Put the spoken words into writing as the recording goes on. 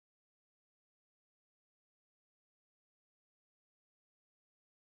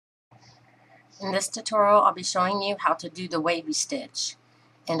In this tutorial, I'll be showing you how to do the wavy stitch,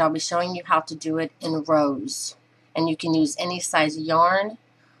 and I'll be showing you how to do it in rows. And you can use any size yarn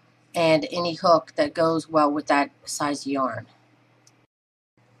and any hook that goes well with that size yarn.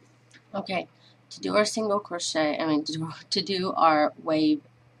 Okay, to do our single crochet, to do our wave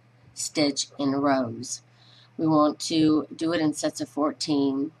stitch in rows, we want to do it in sets of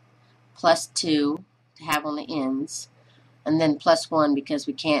 14 plus 2 to have on the ends, and then plus 1 because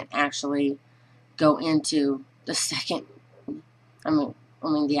we can't actually go into the second,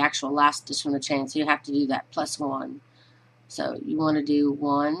 the actual last stitch from the chain, so you have to do that plus 1. So you want to do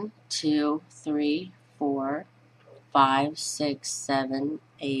 1, 2, 3, 4, 5, 6, 7,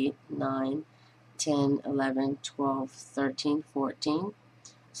 8, 9, 10, 11, 12, 13, 14.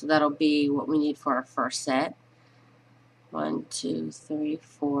 So that'll be what we need for our first set. 1, 2, 3,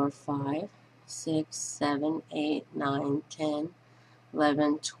 4, 5, 6, 7, 8, 9, 10,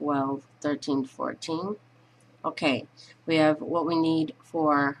 11, 12, 13, 14. Okay, we have what we need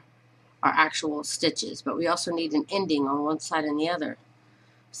for our actual stitches, but we also need an ending on one side and the other.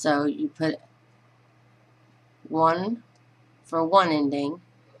 So you put 1 for one ending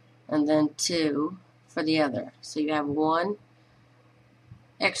and then 2 for the other. So you have 1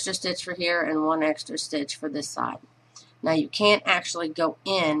 extra stitch for here and 1 extra stitch for this side. Now you can't actually go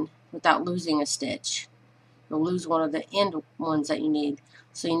in without losing a stitch. You'll lose one of the end ones that you need.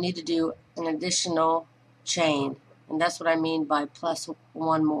 So you need to do an additional chain, and that's what I mean by plus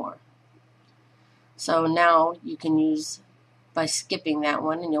 1 more. So now you can use by skipping that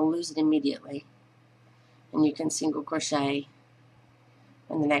one, and you'll lose it immediately. And you can single crochet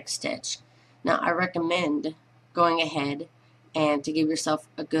in the next stitch. Now I recommend going ahead and to give yourself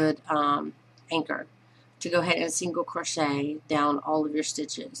a good anchor, to go ahead and single crochet down all of your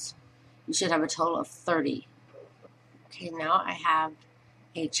stitches. You should have a total of 30. Okay, now I have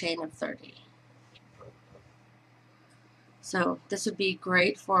a chain of 30. So this would be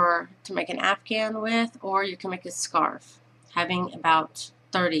great to make an afghan with, or you can make a scarf. Having about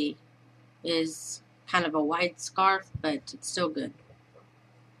 30 is kind of a wide scarf, but it's still good.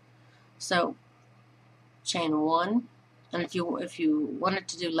 So chain 1, and if you wanted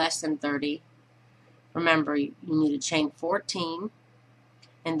to do less than 30, remember you need to chain 14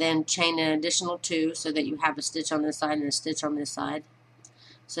 and then chain an additional 2 so that you have a stitch on this side and a stitch on this side.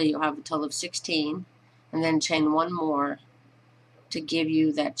 So you'll have a total of 16, and then chain 1 more to give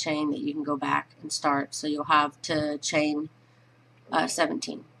you that chain that you can go back and start. So you'll have to chain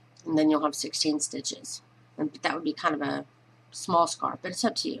 17, and then you'll have 16 stitches. And that would be kind of a small scarf, but it's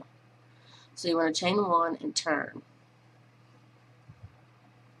up to you. So you want to chain 1 and turn.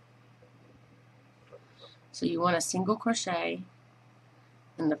 So you want to single crochet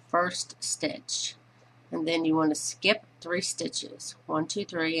in the first stitch, and then you want to skip 3 stitches, 1, 2,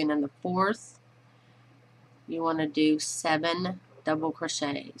 3, and in the fourth you want to do 7 double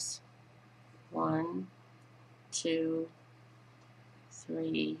crochets. 1, 2,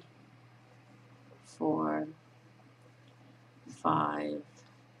 3, 4, 5,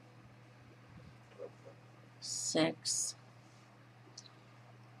 6,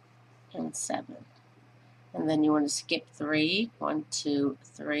 and 7. And then you want to skip 3, 1, 2,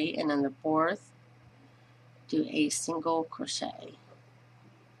 3, and in the fourth, do a single crochet.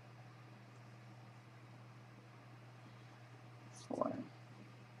 4,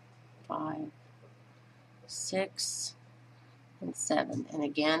 5, 6, and 7. And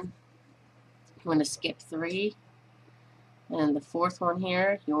again, you want to skip 3, and in the fourth one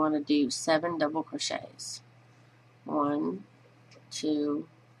here, you want to do 7 double crochets. 1, 2,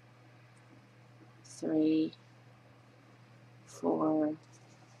 3, 4,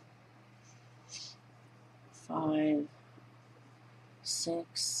 5,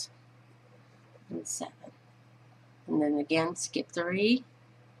 6, and 7. And then again, skip 3,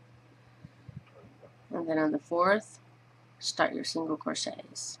 and then on the fourth, start your single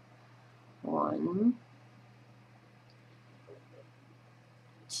crochets. 1,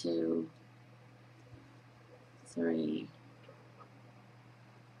 2, 3,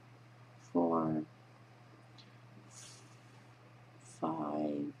 4,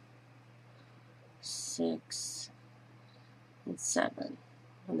 5, 6, and 7.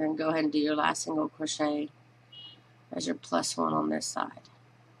 And then go ahead and do your last single crochet as your plus 1 on this side.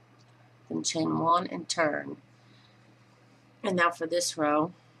 Then chain 1 and turn. And now for this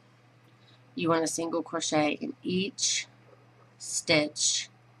row, you want to single crochet in each stitch.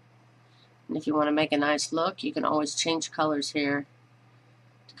 And if you want to make a nice look, you can always change colors here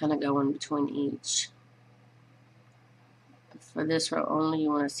to kind of go in between each. For this row only, you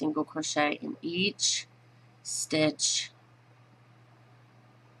want to single crochet in each stitch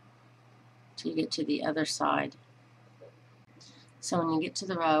till you get to the other side. So when you get to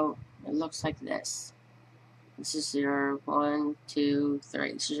the row, it looks like this. This is your 1, 2,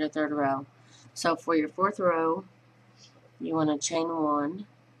 3. This is your third row. So for your fourth row, you want to chain 1,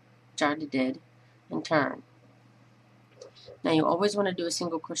 which I already did, and turn. Now you always want to do a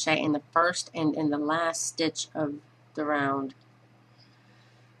single crochet in the first and in the last stitch of the round.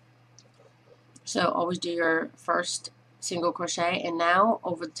 So always do your first single crochet, and now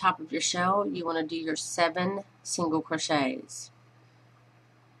over the top of your shell you want to do your 7 single crochets.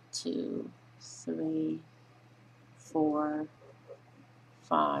 2, 3, 4,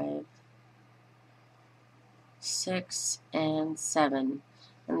 5, 6, and 7.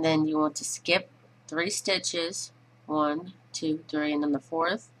 And then you want to skip 3 stitches, 1, 2, 3, and then the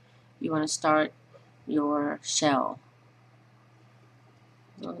fourth you want to start your shell.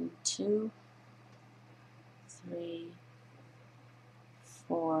 1, 2, 3,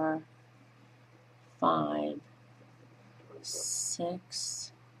 4, 5,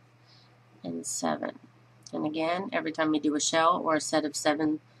 6, and 7. And again, every time you do a shell or a set of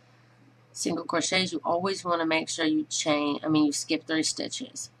 7 single crochets, you always want to make sure you you skip 3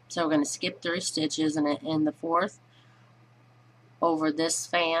 stitches. So we're going to skip 3 stitches, and in the fourth, over this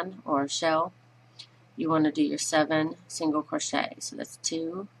fan or shell, you want to do your 7 single crochets. So that's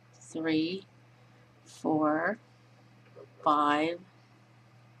 2, 3, 4, 5,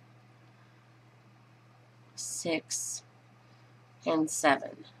 6, and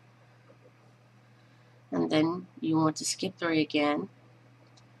 7. And then you want to skip 3 again,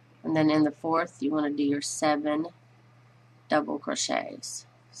 and then in the fourth you want to do your 7 double crochets.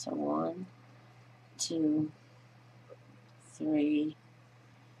 So 1, 2, 3,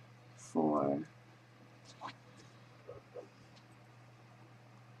 4,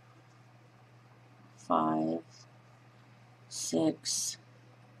 5, 6,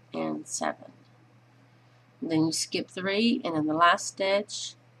 and 7. And then you skip 3, and in the last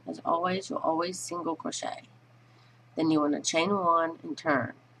stitch, as always, you'll always single crochet. Then you want to chain 1 and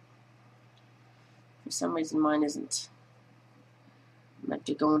turn. For some reason mine isn't. I'm going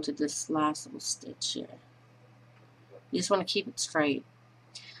to go into this last little stitch here. You just want to keep it straight.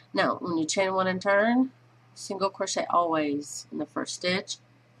 Now, when you chain 1 and turn, single crochet always in the first stitch.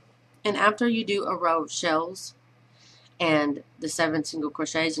 And after you do a row of shells and the 7 single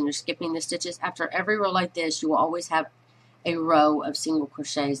crochets and you're skipping the stitches, after every row like this, you will always have a row of single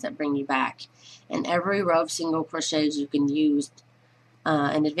crochets that bring you back. And every row of single crochets you can use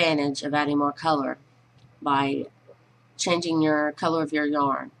an advantage of adding more color by changing your color of your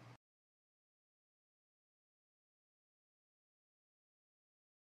yarn.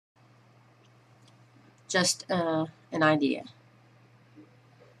 Just an idea.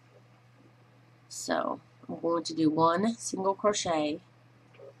 So I'm going to do 1 single crochet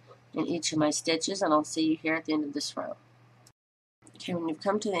in each of my stitches, and I'll see you here at the end of this row. Okay, when you've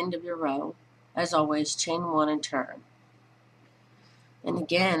come to the end of your row, as always, chain 1 and turn. And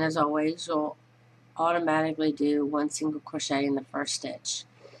again, as always, you'll automatically do 1 single crochet in the first stitch.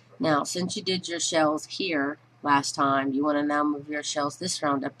 Now, since you did your shells here last time, you want to now move your shells this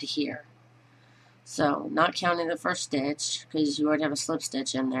round up to here. So, not counting the first stitch, because you already have a slip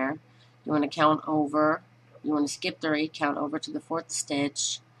stitch in there, you want to count over, you want to skip 3, count over to the 4th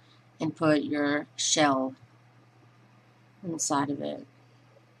stitch, and put your shell inside of it.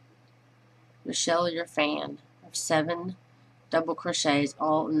 Your shell or your fan of 7 double crochets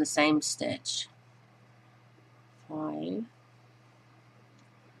all in the same stitch. 5,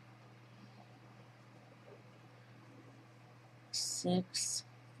 6,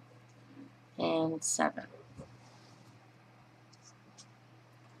 and 7.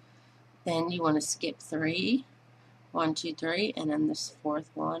 Then you want to skip 3, 1, 2, 3, and then this 4th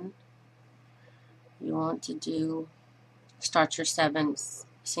one, you want to start your 7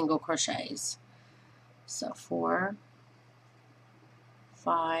 single crochets. So 4,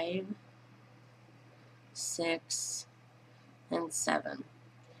 5, 6, and 7.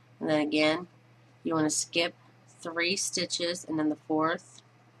 And then again, you want to skip 3 stitches, and then the 4th,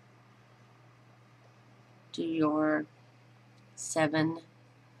 do your 7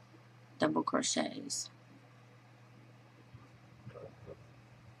 double crochets.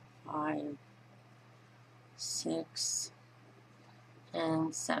 5, 6,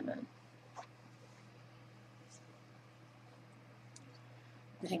 and 7.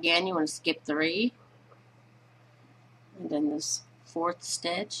 And again, you want to skip 3, and then this 4th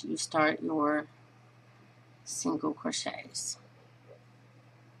stitch, you start your single crochets.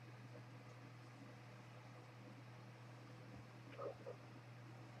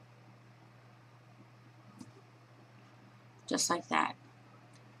 Just like that.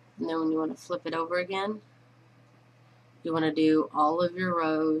 And then when you want to flip it over again, you want to do all of your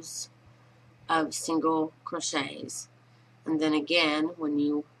rows of single crochets. And then again, when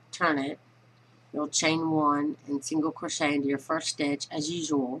you turn it, you'll chain 1 and single crochet into your first stitch as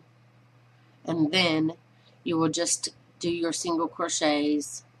usual. And then you will just do your single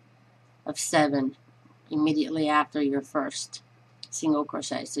crochets of 7 immediately after your first single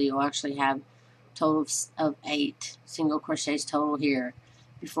crochet. So you'll actually have a total of 8 single crochets total here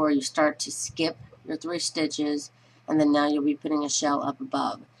before you start to skip your 3 stitches, and then now you'll be putting a shell up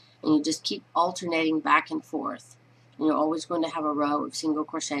above. And you just keep alternating back and forth. And you're always going to have a row of single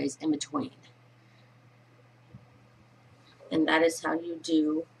crochets in between. And that is how you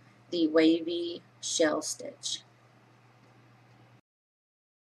do the wavy shell stitch.